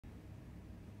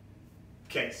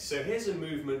Okay, so here's a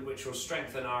movement which will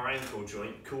strengthen our ankle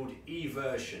joint called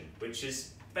eversion, which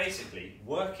is basically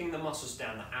working the muscles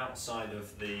down the outside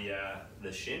of the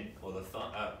shin, or the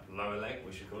lower leg,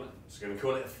 we should call it. I was going to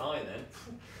call it a thigh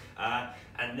then.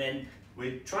 And then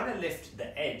we're trying to lift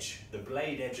the edge, the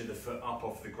blade edge of the foot up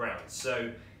off the ground.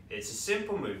 So it's a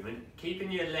simple movement, keeping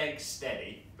your legs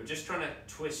steady, but just trying to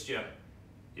twist your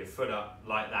foot up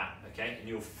like that, okay? And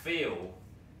you'll feel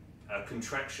a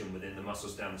contraction within the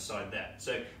muscles down the side there.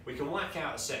 So we can whack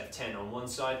out a set of 10 on one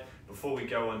side before we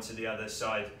go on to the other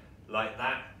side like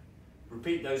that.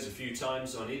 Repeat those a few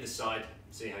times on either side,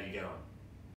 see how you get on.